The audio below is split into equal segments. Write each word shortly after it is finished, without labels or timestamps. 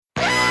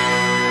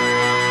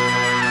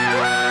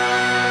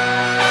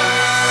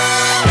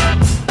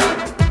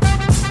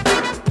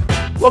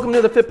Welcome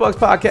to the FitBucks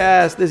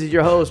Podcast. This is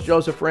your host,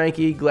 Joseph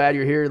Franke. Glad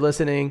you're here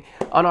listening.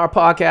 On our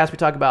podcast, we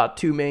talk about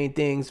two main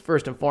things.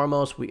 First and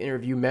foremost, we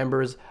interview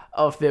members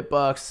of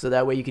FitBucks so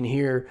that way you can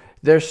hear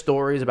their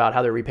stories about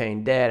how they're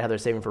repaying debt, how they're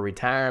saving for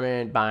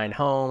retirement, buying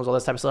homes, all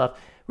this type of stuff,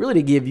 really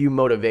to give you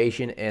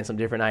motivation and some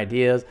different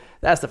ideas.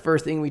 That's the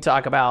first thing we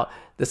talk about.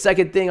 The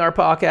second thing our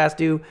podcasts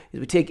do is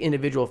we take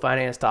individual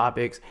finance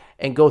topics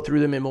and go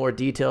through them in more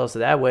detail so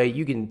that way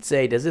you can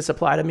say, does this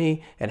apply to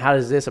me and how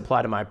does this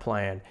apply to my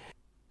plan?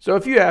 So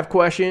if you have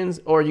questions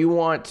or you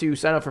want to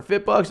sign up for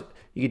FitBucks,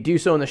 you can do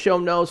so in the show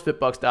notes,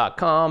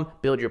 fitbucks.com.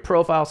 Build your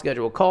profile,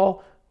 schedule a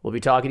call. We'll be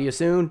talking to you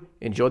soon.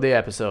 Enjoy the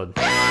episode.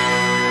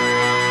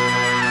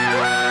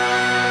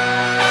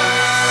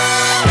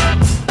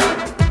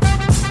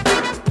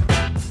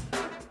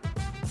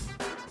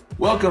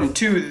 Welcome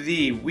to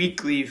the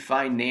weekly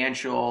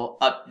financial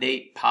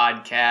update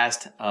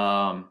podcast.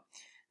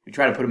 We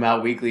try to put them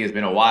out weekly. It's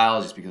been a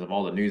while just because of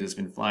all the news that's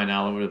been flying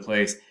all over the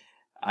place.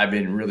 I've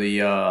been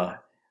really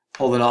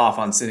holding off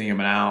on sending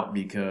them out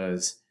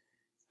because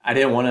I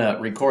didn't want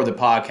to record the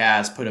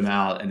podcast, put them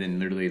out, and then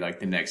literally like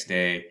the next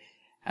day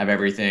have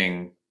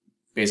everything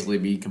basically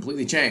be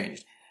completely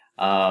changed.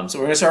 So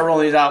we're going to start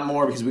rolling these out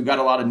more because we've got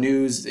a lot of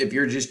news. If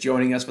you're just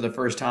joining us for the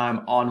first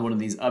time on one of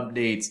these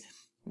updates,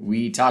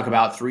 we talk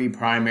about three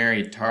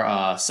primary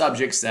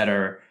subjects that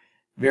are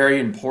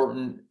very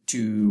important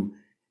to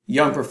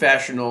young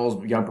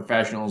professionals. Young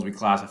professionals we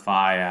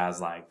classify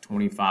as like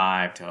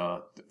 25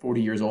 to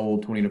 40 years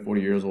old, 20 to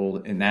 40 years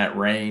old, in that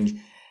range.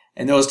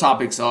 And those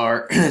topics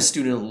are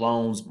student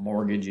loans,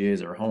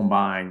 mortgages, or home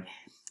buying,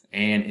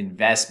 and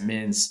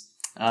investments.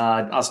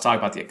 I'll also talk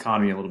about the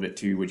economy a little bit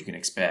too, what you can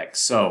expect.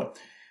 So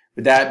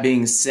with that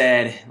being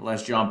said,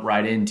 let's jump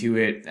right into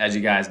it. As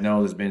you guys know,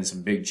 there's been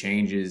some big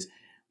changes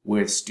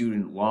with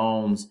student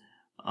loans.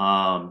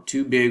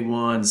 Two big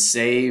ones.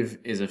 Save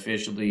is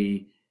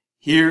officially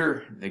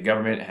here. The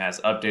government has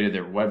updated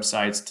their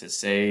websites to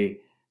say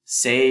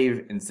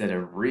save instead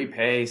of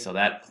repay. So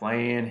that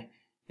plan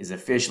is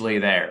officially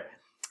there.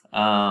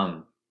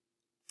 I've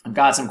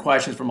got some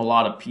questions from a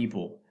lot of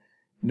people.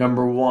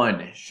 Number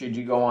one, should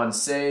you go on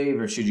save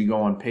or should you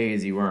go on pay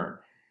as you earn?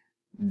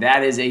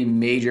 That is a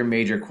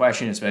major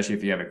question, especially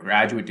if you have a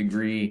graduate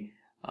degree,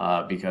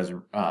 because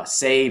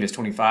save is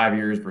 25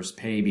 years versus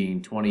pay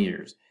being 20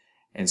 years.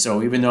 And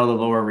so even though the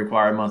lower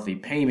required monthly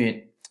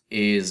payment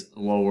is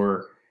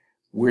lower,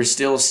 we're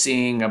still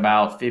seeing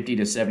about 50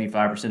 to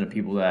 75% of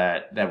people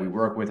that we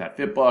work with at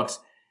FitBucks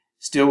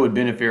still would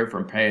benefit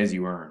from pay as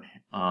you earn.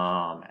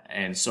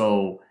 And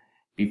so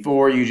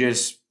before you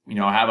just,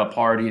 have a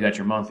party that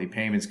your monthly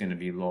payment's going to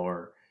be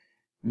lower,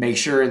 make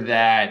sure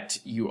that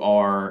you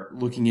are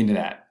looking into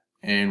that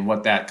and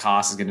what that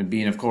cost is going to be.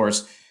 And of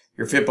course,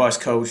 your FitBucks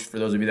coach, for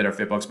those of you that are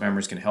FitBucks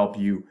members, can help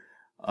you,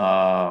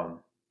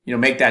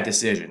 make that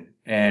decision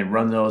and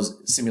run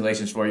those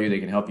simulations for you. They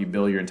can help you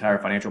build your entire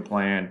financial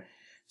plan.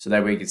 So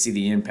that way you can see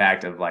the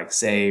impact of like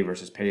save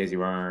versus pay as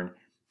you earn,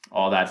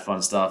 all that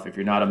fun stuff. If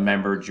you're not a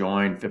member,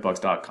 join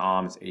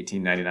fitbucks.com. It's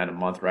 $18.99 a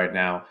month right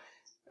now.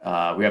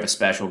 We have a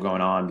special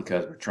going on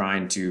because we're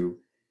trying to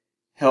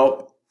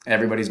help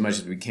everybody as much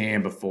as we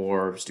can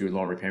before student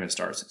loan repayment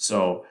starts.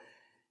 So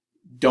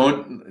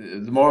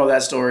the moral of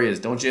that story is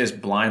don't just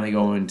blindly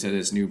go into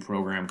this new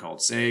program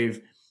called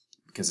Save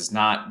because it's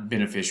not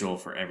beneficial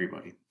for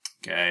everybody.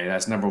 Okay,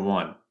 that's number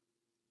one.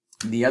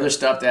 The other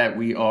stuff that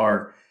we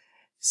are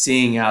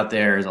seeing out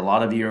there is a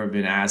lot of you have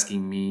been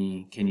asking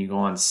me, can you go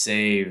on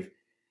Save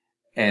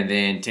and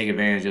then take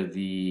advantage of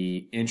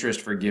the interest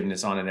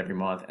forgiveness on it every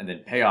month and then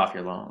pay off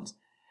your loans?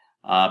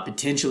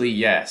 Potentially,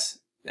 yes.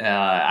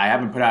 I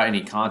haven't put out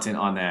any content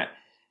on that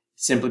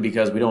simply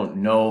because we don't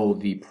know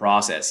the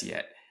process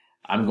yet.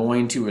 I'm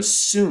going to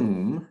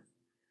assume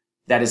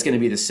that it's going to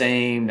be the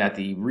same that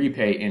the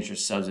repay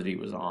interest subsidy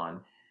was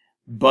on.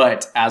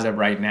 But as of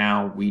right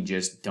now, we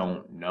just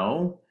don't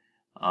know.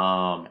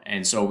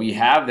 And so we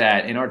have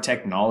that in our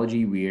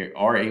technology. We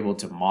are able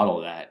to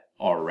model that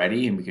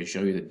already, and we can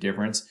show you the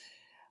difference.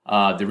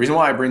 The reason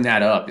why I bring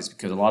that up is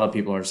because a lot of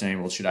people are saying,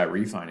 well, should I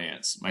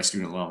refinance my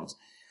student loans?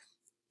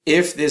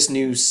 If this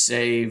new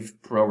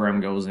Save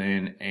program goes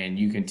in and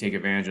you can take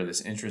advantage of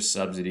this interest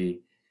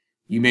subsidy,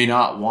 you may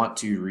not want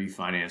to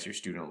refinance your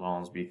student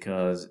loans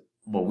because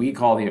what we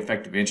call the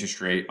effective interest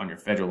rate on your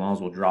federal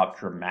loans will drop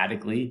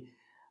dramatically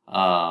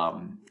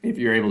if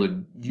you're able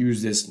to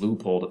use this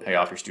loophole to pay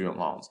off your student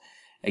loans.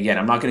 Again,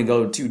 I'm not going to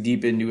go too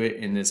deep into it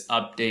in this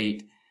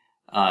update,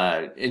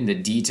 in the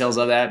details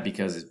of that,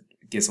 because it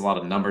gets a lot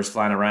of numbers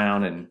flying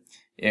around. And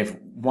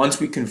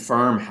once we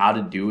confirm how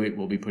to do it,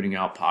 we'll be putting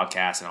out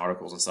podcasts and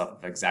articles and stuff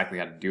of exactly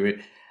how to do it.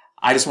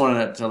 I just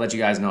wanted to let you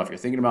guys know if you're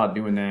thinking about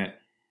doing that,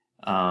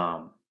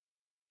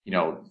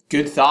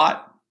 good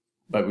thought,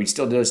 but we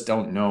still just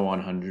don't know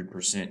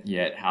 100%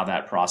 yet how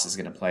that process is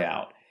going to play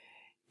out.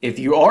 If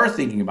you are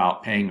thinking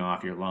about paying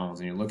off your loans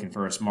and you're looking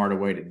for a smarter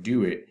way to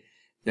do it,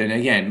 then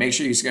again, make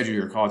sure you schedule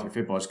your call with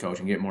your FitBucks coach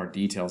and get more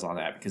details on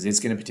that because it's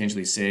going to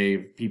potentially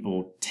save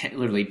people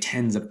literally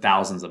tens of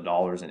thousands of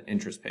dollars in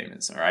interest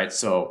payments. All right.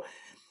 So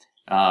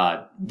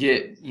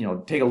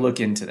take a look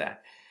into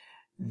that.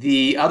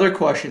 The other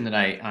question that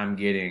I'm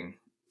getting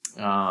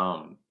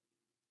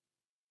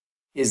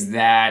is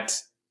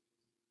that,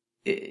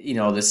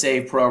 the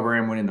SAVE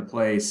program went into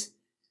place.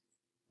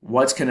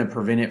 What's going to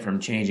prevent it from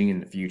changing in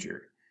the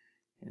future?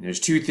 And there's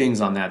two things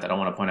on that I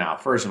want to point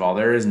out. First of all,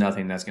 there is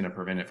nothing that's going to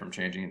prevent it from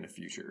changing in the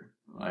future.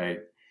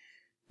 Like,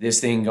 this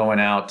thing going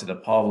out to the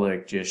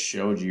public just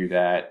showed you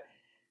that,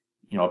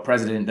 a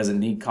president doesn't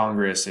need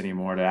Congress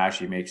anymore to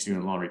actually make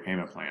student loan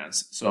repayment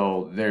plans.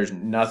 So there's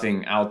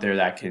nothing out there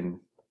that can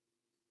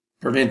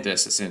prevent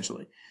this,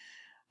 essentially.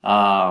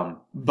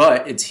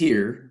 But it's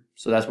here,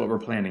 so that's what we're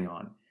planning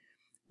on.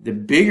 The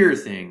bigger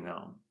thing,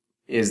 though,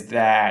 is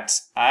that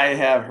I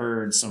have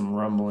heard some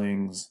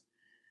rumblings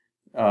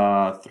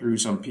through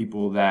some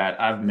people that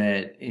I've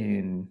met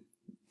in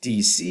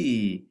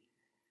DC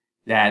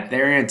that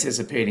they're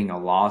anticipating a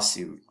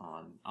lawsuit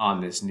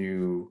on this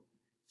new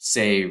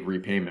SAVE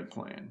repayment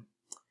plan.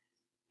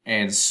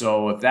 And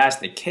so if that's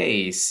the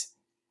case,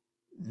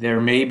 there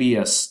may be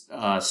a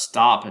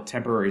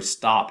temporary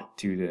stop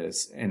to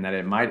this, and that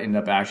it might end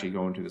up actually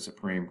going to the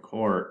Supreme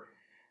Court,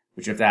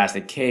 which if that's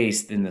the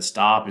case, then the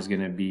stop is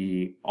going to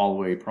be all the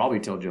way probably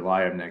till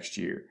July of next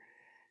year.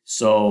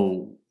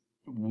 So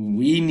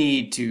we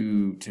need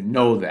to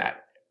know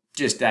that,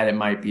 just that it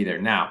might be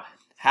there. Now,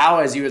 how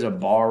as you as a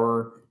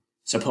borrower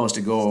supposed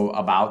to go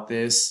about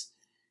this?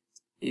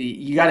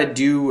 You got to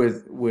do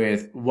with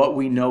what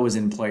we know is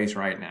in place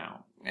right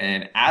now.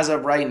 And as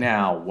of right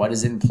now, what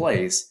is in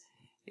place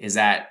is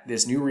that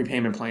this new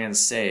repayment plan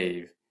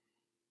SAVE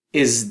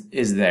is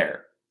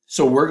there.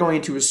 So we're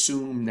going to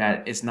assume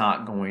that it's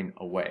not going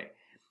away.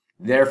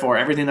 Therefore,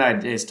 everything that I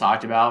just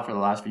talked about for the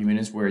last few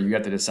minutes, where you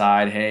have to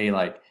decide, hey,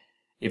 like,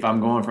 if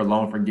I'm going for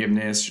loan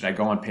forgiveness, should I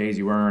go on pay as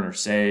you earn or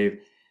SAVE?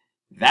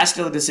 That's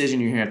still a decision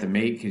you have to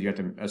make, because you have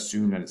to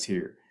assume that it's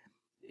here.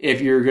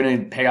 If you're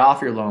going to pay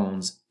off your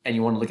loans and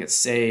you want to look at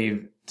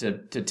SAVE to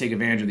take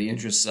advantage of the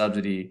interest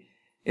subsidy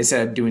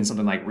instead of doing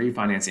something like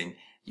refinancing,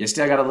 you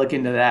still got to look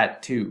into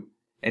that too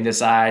and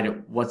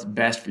decide what's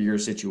best for your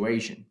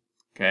situation.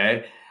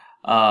 Okay.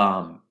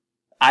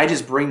 I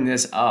just bring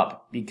this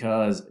up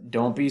because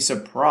don't be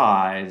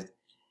surprised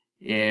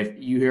if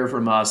you hear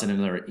from us in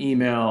another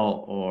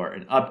email or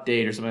an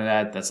update or something like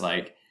that that's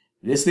like,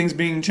 this thing's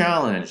being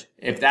challenged.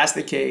 If that's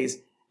the case,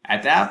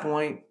 at that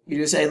point, you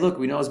just say, look,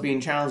 we know it's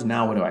being challenged.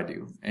 Now what do I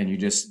do? And you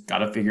just got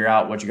to figure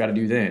out what you got to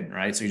do then,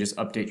 right? So you just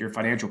update your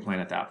financial plan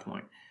at that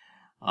point.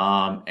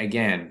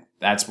 Again,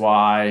 that's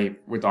why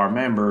with our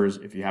members,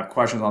 if you have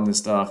questions on this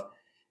stuff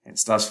and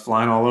stuff's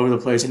flying all over the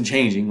place and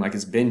changing, like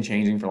it's been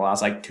changing for the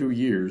last 2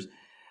 years,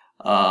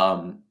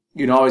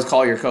 you can always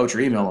call your coach or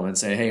email them and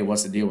say, hey,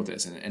 what's the deal with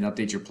this? And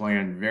update your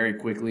plan very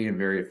quickly and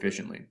very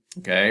efficiently.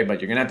 Okay.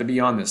 But you're going to have to be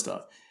on this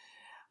stuff.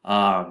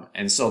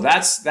 And so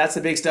that's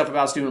the big stuff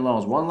about student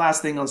loans. One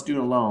last thing on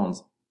student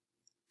loans,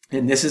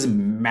 and this is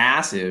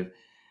massive,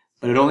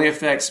 but it only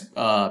affects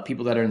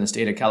people that are in the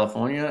state of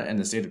California and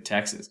the state of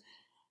Texas.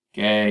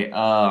 Okay.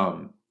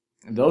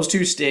 Those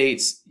two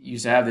states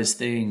used to have this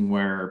thing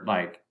where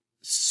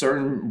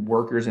certain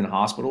workers in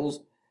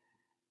hospitals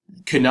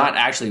could not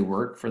actually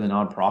work for the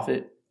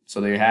nonprofit. So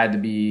they had to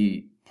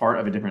be part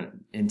of a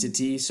different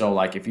entity. So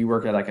if you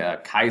work at a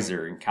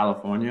Kaiser in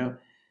California,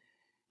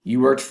 you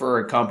worked for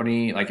a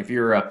company, if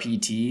you're a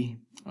PT,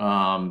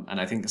 and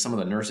I think some of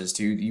the nurses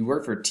too, you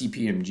work for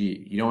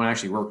TPMG. You don't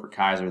actually work for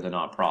Kaiser, the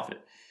nonprofit.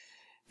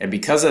 And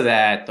because of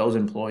that, those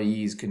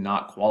employees could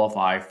not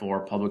qualify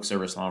for public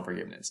service loan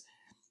forgiveness.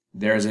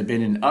 There's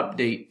been an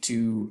update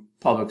to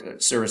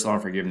public service loan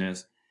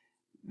forgiveness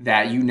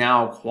that you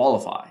now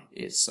qualify.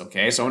 It's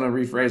okay. So I'm going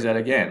to rephrase that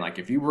again.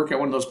 If you work at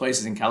one of those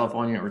places in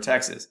California or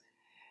Texas,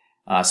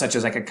 such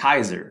as a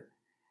Kaiser,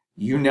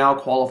 you now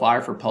qualify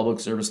for public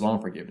service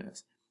loan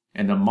forgiveness.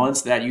 And the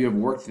months that you have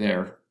worked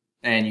there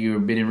and you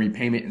have been in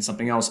repayment and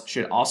something else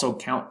should also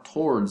count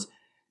towards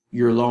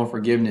your loan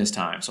forgiveness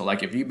time. So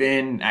if you've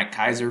been at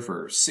Kaiser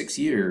for 6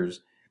 years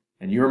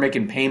and you were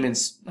making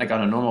payments on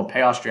a normal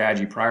payoff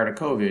strategy prior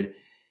to COVID,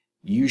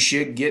 you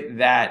should get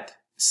that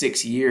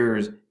 6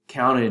 years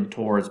counted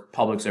towards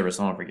public service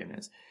loan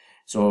forgiveness.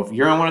 So if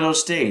you're in one of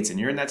those states and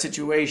you're in that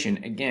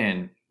situation,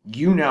 again,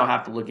 you now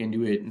have to look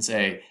into it and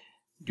say,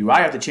 do I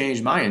have to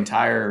change my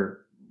entire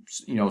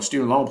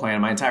student loan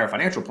plan, my entire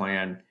financial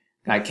plan?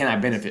 Can I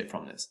benefit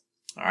from this?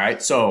 All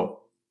right.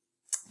 So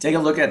take a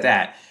look at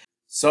that.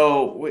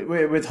 So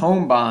with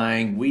home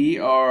buying, we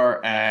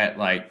are at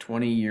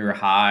 20-year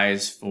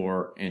highs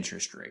for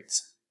interest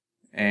rates.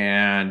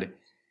 And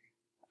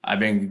I've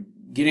been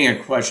getting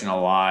a question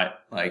a lot,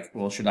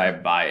 well, should I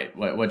buy it?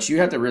 What you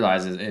have to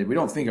realize is we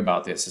don't think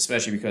about this,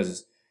 especially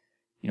because,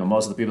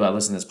 most of the people that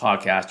listen to this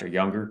podcast are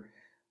younger.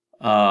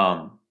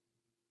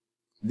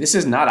 This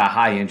is not a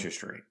high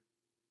interest rate.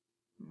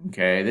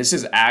 Okay, this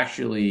is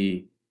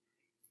actually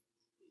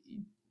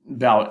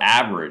about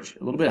average,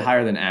 a little bit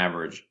higher than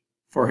average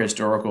for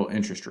historical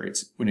interest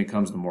rates when it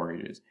comes to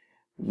mortgages.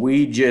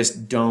 We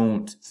just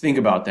don't think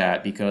about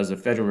that because the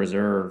Federal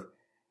Reserve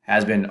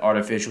has been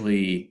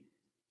artificially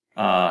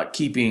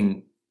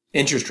keeping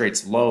interest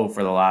rates low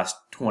for the last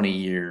 20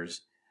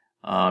 years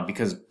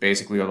because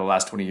basically over the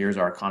last 20 years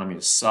our economy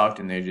has sucked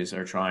and they just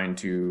are trying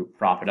to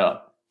prop it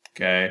up.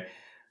 Okay,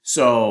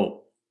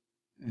 so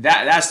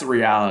that's the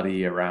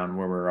reality around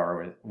where we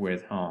are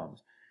with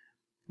homes.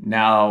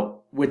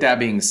 Now, with that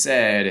being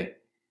said,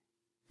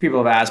 people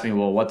have asked me,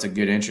 well, what's a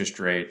good interest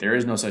rate? There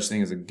is no such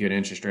thing as a good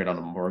interest rate on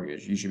a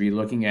mortgage. You should be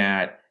looking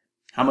at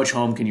how much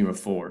home can you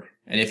afford?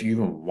 And if you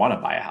even want to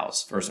buy a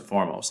house, first and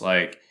foremost,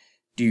 like,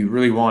 do you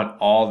really want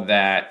all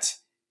that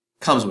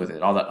comes with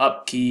it? All the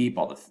upkeep,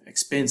 all the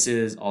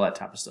expenses, all that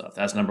type of stuff.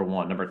 That's number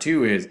one. Number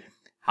two is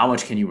how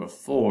much can you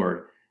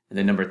afford? And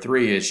then number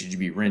three is should you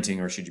be renting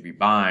or should you be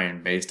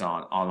buying based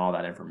on all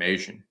that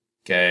information?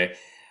 Okay.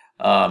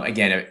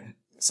 Again,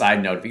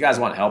 side note, if you guys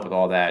want help with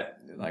all that,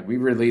 like we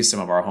released some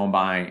of our home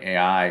buying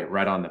AI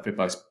right on the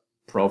FitBucks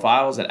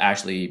profiles that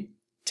actually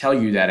tell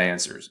you that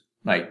answers.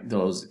 Like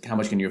those, how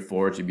much can you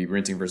afford to be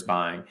renting versus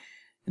buying?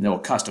 And they'll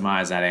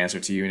customize that answer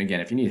to you. And again,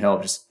 if you need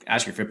help, just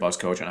ask your FitBucks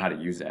coach on how to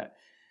use that.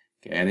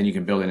 Okay. And then you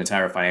can build an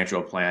entire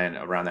financial plan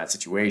around that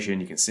situation.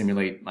 You can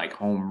simulate like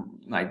home,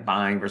 like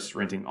buying versus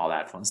renting, all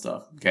that fun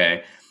stuff.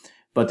 Okay.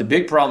 But the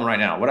big problem right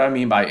now, what I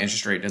mean by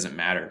interest rate doesn't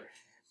matter,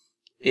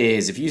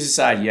 is if you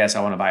decide, yes,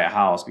 I want to buy a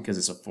house because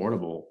it's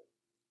affordable,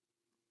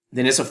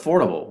 then it's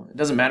affordable. It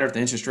doesn't matter if the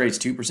interest rate's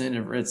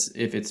 2% or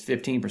if it's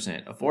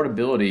 15%.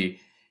 Affordability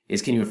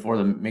is, can you afford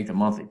to make the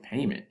monthly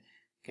payment?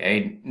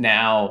 Okay.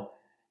 Now,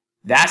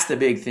 that's the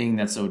big thing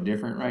that's so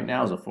different right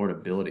now is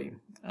affordability.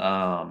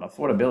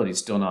 Affordability is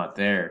still not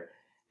there.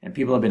 And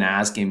people have been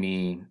asking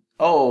me,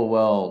 oh,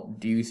 well,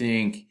 do you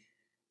think,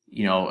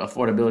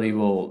 affordability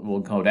will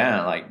go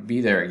down, like be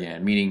there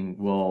again? Meaning,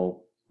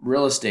 will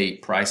real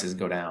estate prices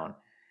go down?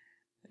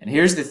 And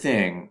here's the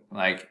thing,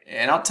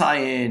 and I'll tie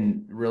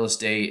in real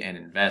estate and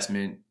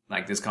investment,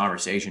 like this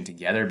conversation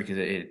together because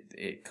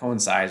it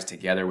coincides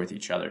together with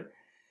each other.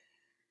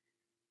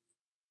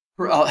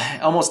 For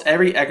almost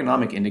every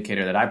economic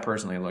indicator that I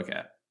personally look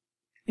at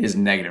is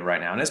negative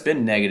right now. And it's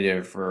been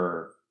negative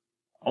for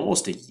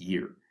almost a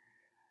year.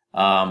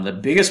 The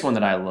biggest one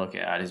that I look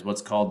at is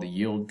what's called the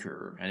yield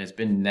curve. And it's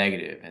been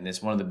negative. And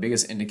it's one of the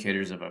biggest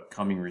indicators of a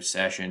coming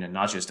recession, and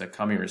not just a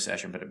coming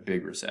recession, but a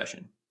big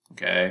recession.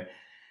 Okay.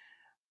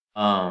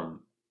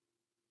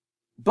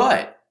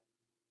 But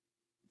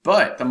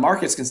the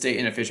markets can stay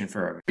inefficient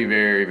for a very,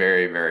 very,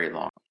 very, very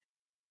long.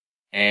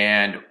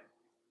 And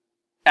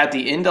at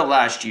the end of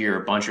last year,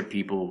 a bunch of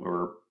people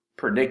were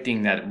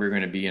predicting that we're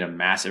going to be in a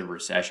massive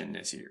recession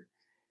this year.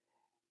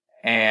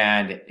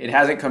 And it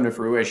hasn't come to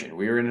fruition.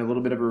 We were in a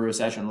little bit of a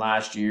recession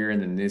last year,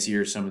 and then this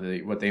year, some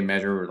of what they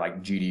measure,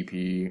 like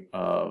GDP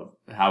of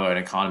how an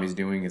economy is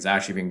doing, has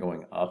actually been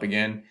going up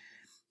again.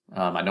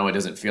 I know it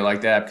doesn't feel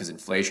like that because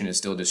inflation is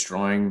still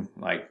destroying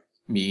like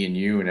me and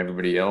you and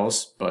everybody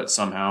else, but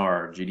somehow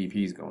our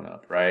GDP is going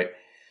up, right?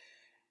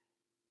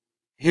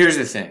 Here's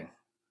the thing,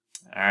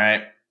 all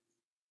right,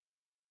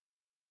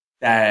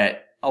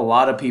 that a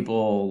lot of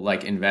people,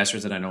 like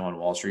investors that I know on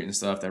Wall Street and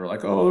stuff, they were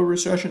like, oh, the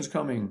recession's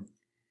coming.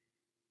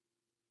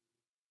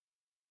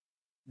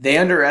 They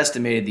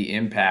underestimated the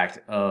impact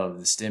of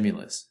the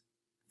stimulus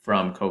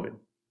from COVID.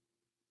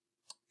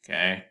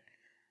 Okay.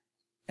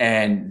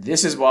 And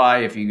this is why,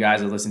 if you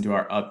guys have listened to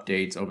our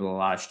updates over the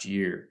last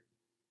year,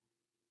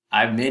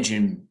 I've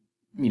mentioned,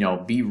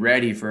 be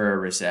ready for a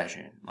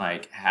recession,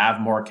 like have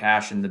more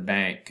cash in the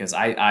bank, because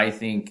I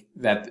think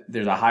that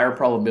there's a higher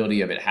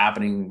probability of it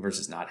happening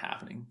versus not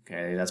happening.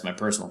 Okay. That's my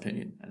personal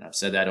opinion. And I've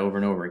said that over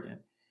and over again.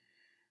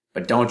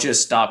 But don't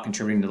just stop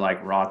contributing to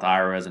like Roth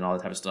IRAs and all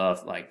that type of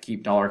stuff. Like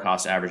keep dollar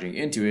cost averaging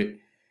into it,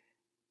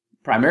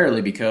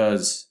 primarily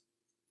because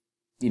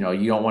you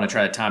don't want to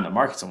try to time the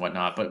markets and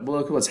whatnot. But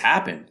look what's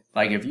happened.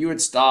 Like if you had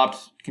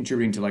stopped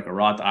contributing to like a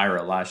Roth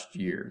IRA last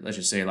year, let's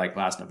just say like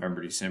last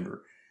November,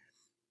 December,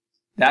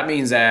 that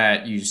means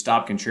that you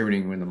stopped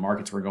contributing when the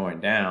markets were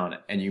going down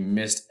and you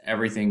missed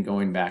everything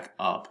going back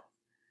up.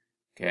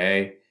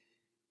 Okay.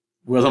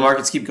 Will the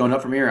markets keep going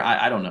up from here?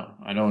 I don't know.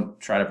 I don't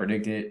try to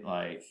predict it.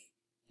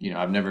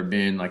 I've never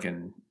been like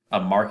a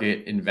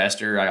market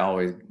investor. I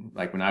always,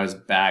 like when I was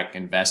back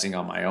investing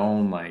on my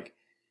own, like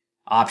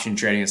option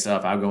trading and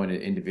stuff, I would go into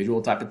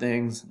individual type of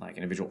things, like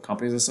individual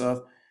companies and stuff.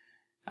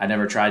 I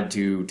never tried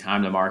to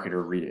time the market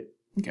or read it.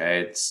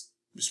 Okay.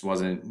 Just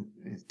wasn't,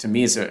 to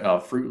me, it's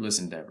a fruitless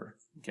endeavor.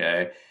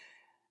 Okay.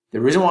 The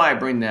reason why I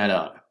bring that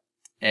up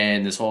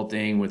and this whole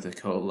thing with the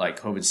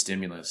COVID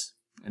stimulus,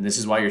 and this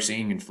is why you're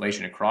seeing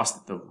inflation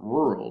across the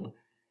world,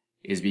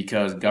 is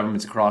because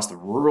governments across the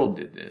world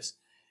did this.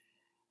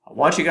 I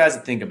want you guys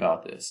to think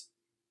about this.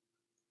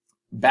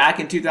 Back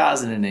in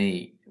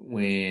 2008,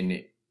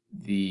 when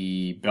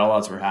the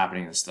bailouts were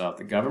happening and stuff,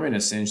 the government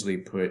essentially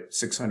put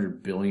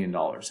 $600 billion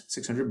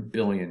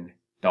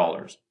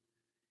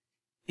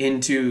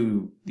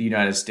into the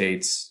United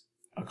States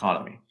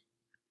economy.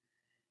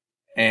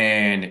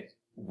 And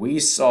we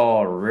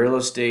saw real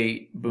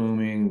estate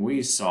booming.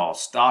 We saw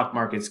stock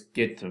markets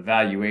get to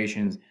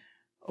valuations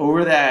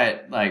over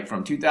that, like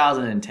from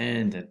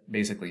 2010 to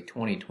basically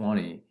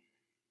 2020.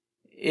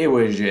 It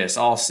was just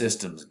all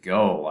systems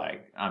go.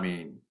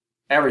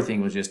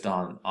 everything was just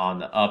on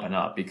the up and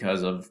up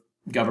because of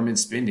government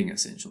spending,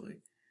 essentially.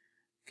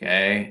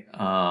 Okay.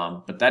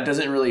 But that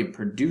doesn't really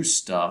produce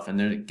stuff, and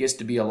there gets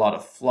to be a lot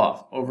of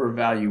fluff,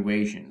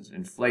 overvaluations,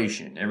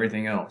 inflation,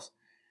 everything else.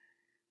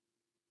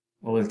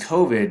 Well, with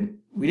COVID,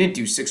 we didn't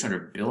do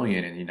 600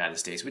 billion in the United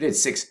States. We did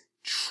 6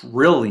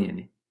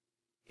 trillion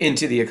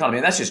into the economy.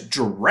 And that's just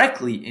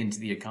directly into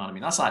the economy.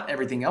 That's not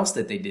everything else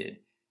that they did.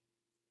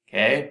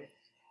 Okay.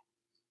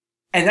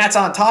 And that's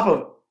on top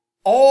of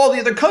all the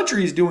other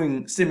countries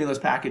doing stimulus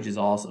packages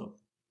also.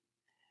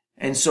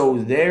 And so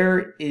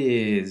there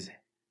is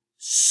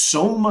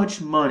so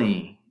much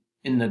money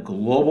in the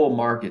global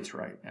markets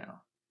right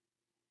now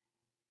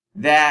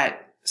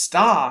that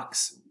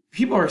stocks,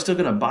 people are still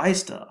going to buy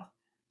stuff.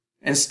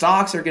 And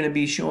stocks are going to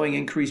be showing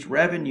increased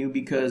revenue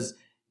because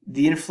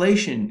the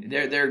inflation,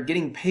 they're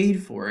getting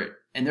paid for it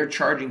and they're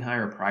charging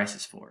higher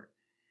prices for it.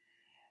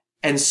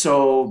 And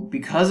so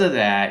because of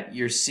that,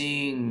 you're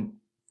seeing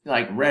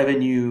like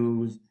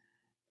revenues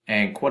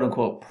and quote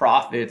unquote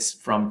profits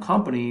from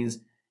companies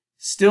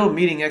still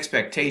meeting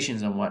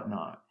expectations and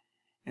whatnot.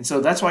 And so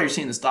that's why you're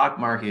seeing the stock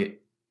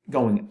market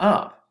going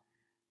up,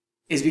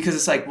 is because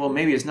it's like, well,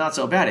 maybe it's not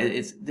so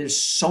bad. There's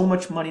so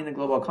much money in the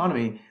global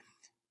economy.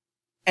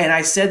 And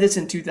I said this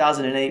in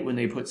 2008 when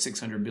they put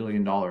 $600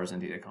 billion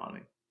into the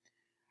economy.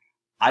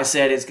 I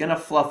said it's going to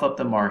fluff up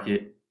the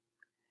market,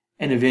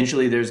 and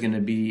eventually there's going to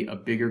be a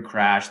bigger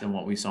crash than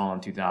what we saw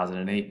in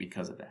 2008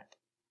 because of that.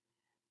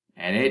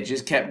 And it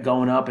just kept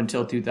going up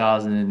until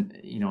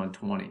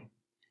 2020.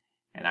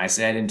 And I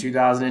said in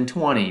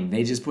 2020,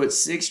 they just put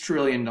 $6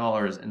 trillion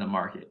in the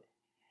market.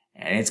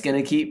 And it's going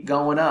to keep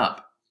going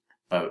up.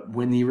 But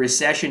when the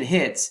recession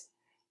hits,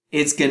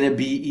 it's going to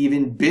be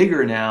even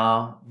bigger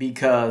now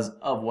because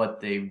of what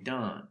they've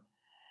done.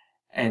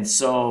 And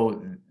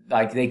so,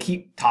 like, they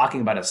keep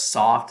talking about a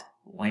soft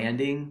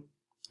landing.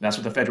 That's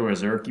what the Federal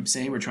Reserve keeps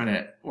saying. We're trying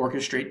to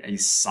orchestrate a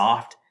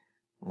soft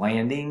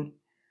landing.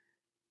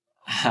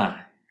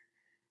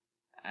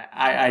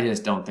 I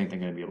just don't think they're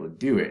going to be able to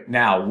do it.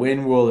 Now,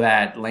 when will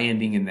that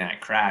landing and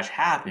that crash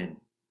happen?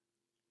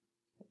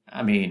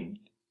 I mean,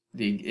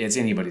 it's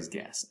anybody's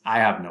guess. I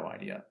have no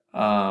idea.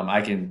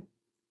 I can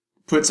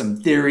put some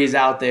theories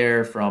out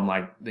there from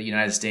like the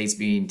United States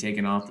being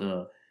taken off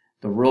the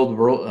world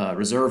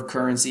reserve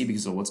currency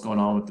because of what's going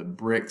on with the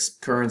BRICS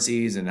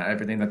currencies and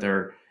everything that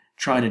they're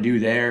trying to do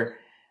there.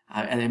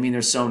 And I mean,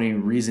 there's so many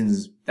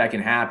reasons that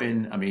can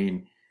happen. I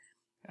mean,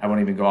 I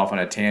won't even go off on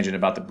a tangent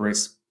about the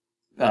BRICS,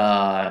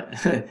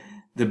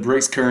 the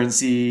BRICS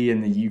currency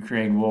and the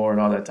Ukraine war and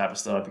all that type of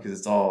stuff, because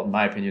it's all, in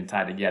my opinion,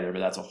 tied together, but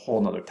that's a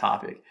whole nother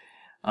topic.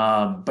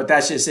 But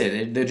that's just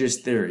it. They're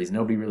just theories.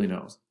 Nobody really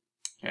knows.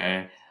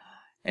 Okay.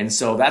 And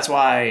so that's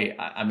why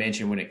I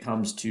mentioned when it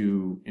comes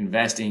to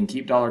investing,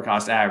 keep dollar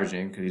cost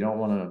averaging, because you don't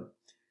want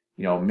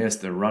to, miss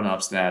the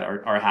run-ups that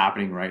are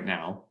happening right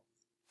now.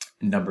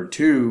 And number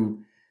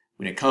two,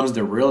 when it comes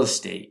to real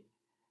estate,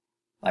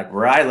 like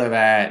where I live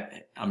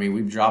at, I mean,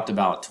 we've dropped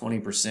about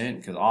 20%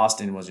 because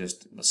Austin was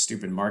just a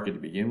stupid market to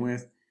begin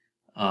with.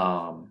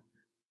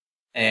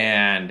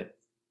 And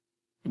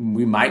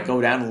we might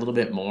go down a little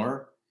bit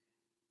more.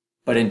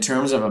 But in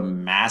terms of a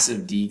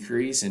massive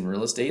decrease in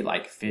real estate,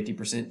 like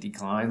 50%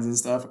 declines and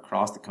stuff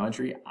across the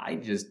country,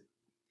 I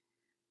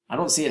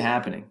don't see it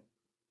happening.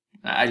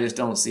 I just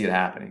don't see it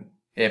happening.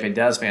 If it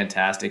does,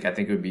 fantastic. I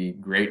think it would be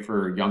great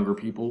for younger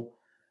people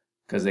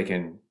because they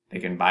can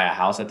buy a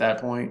house at that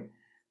point.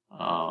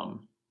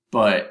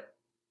 But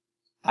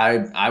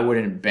I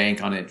wouldn't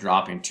bank on it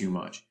dropping too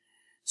much.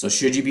 So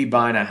should you be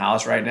buying a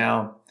house right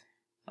now?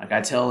 Like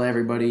I tell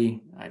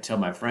everybody, I tell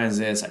my friends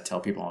this, I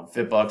tell people on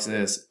FitBucks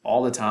this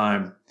all the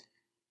time.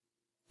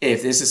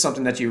 If this is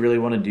something that you really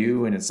want to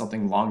do and it's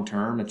something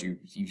long-term that you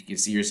can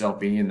see yourself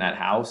being in that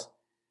house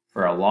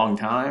for a long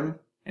time,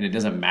 and it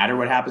doesn't matter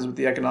what happens with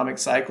the economic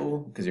cycle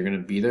because you're going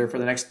to be there for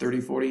the next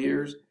 30, 40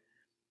 years,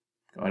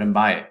 go ahead and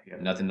buy it. You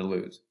have nothing to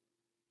lose.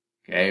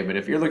 Okay, but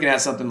if you're looking at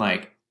something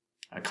like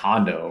a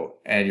condo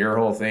and your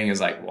whole thing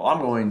is like, well,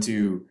 I'm going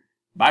to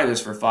buy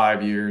this for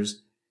 5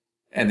 years,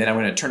 and then I'm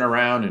going to turn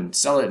around and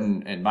sell it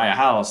and buy a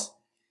house,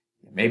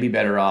 you may be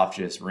better off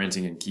just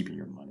renting and keeping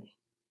your money.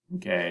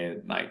 Okay,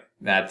 like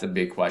that's a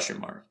big question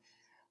mark.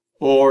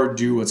 Or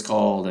do what's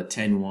called a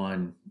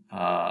 10-1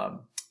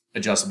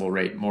 adjustable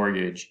rate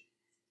mortgage,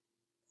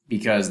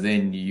 because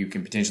then you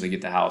can potentially get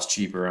the house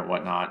cheaper and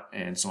whatnot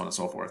and so on and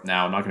so forth.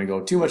 Now, I'm not going to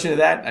go too much into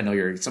that. I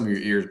know some of your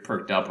ears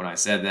perked up when I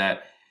said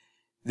that.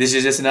 This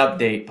is just an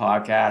update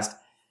podcast.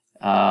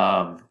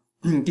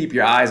 Keep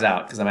your eyes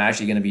out because I'm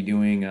actually going to be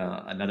doing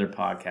another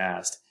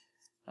podcast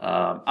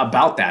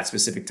about that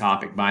specific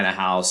topic, buying a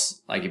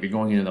house. Like if you're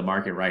going into the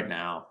market right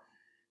now,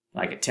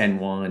 like a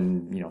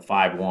 10-1,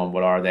 5-1,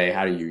 what are they?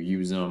 How do you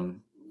use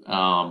them?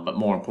 But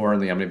more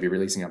importantly, I'm going to be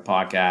releasing a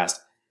podcast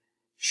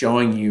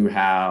showing you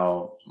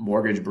how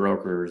mortgage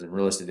brokers and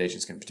real estate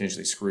agents can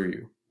potentially screw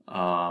you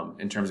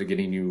in terms of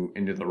getting you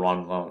into the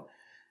wrong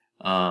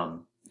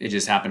loan. It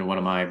just happened to one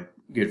of my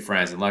good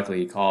friends, and luckily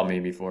he called me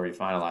before he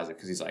finalized it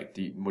because he's like,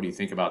 what do you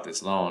think about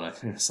this loan? And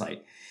it's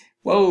like,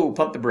 whoa,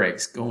 pump the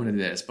brakes going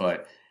into this.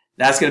 But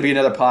that's going to be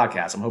another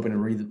podcast. I'm hoping to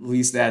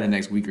release that in the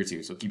next week or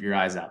two. So keep your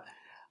eyes out.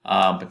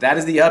 But that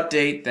is the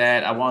update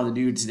that I wanted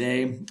to do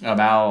today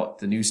about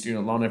the new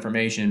student loan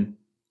information.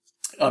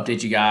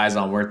 Update you guys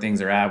on where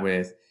things are at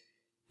with,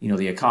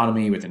 the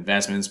economy, with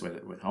investments,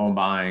 with home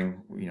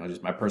buying,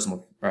 just my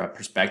personal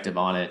perspective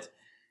on it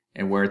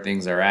and where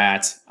things are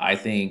at. I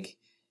think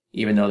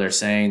even though they're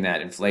saying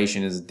that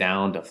inflation is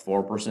down to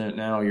 4%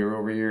 now year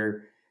over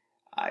year,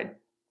 I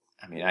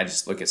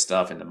just look at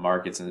stuff in the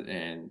markets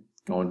and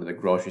going to the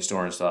grocery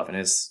store and stuff,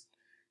 and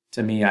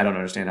to me, I don't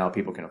understand how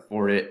people can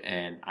afford it,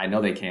 and I know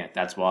they can't.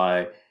 That's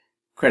why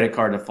credit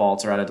card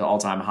defaults are at an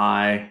all-time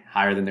high,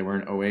 higher than they were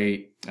in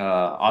 2008.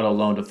 Auto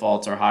loan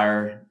defaults are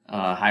higher,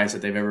 highest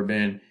that they've ever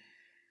been.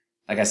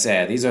 Like I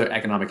said, these are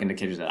economic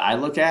indicators that I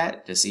look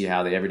at to see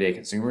how the everyday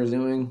consumer is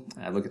doing.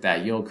 I look at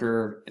that yield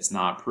curve. It's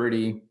not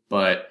pretty,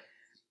 but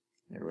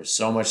there was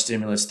so much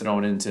stimulus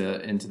thrown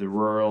into the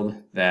world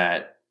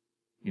that,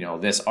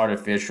 this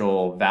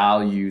artificial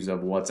values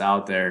of what's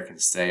out there can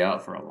stay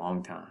up for a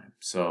long time.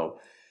 So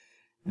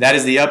that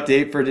is the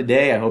update for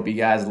today. I hope you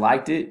guys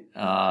liked it.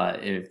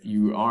 If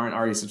you aren't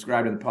already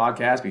subscribed to the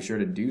podcast, be sure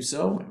to do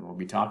so, and we'll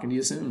be talking to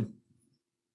you soon.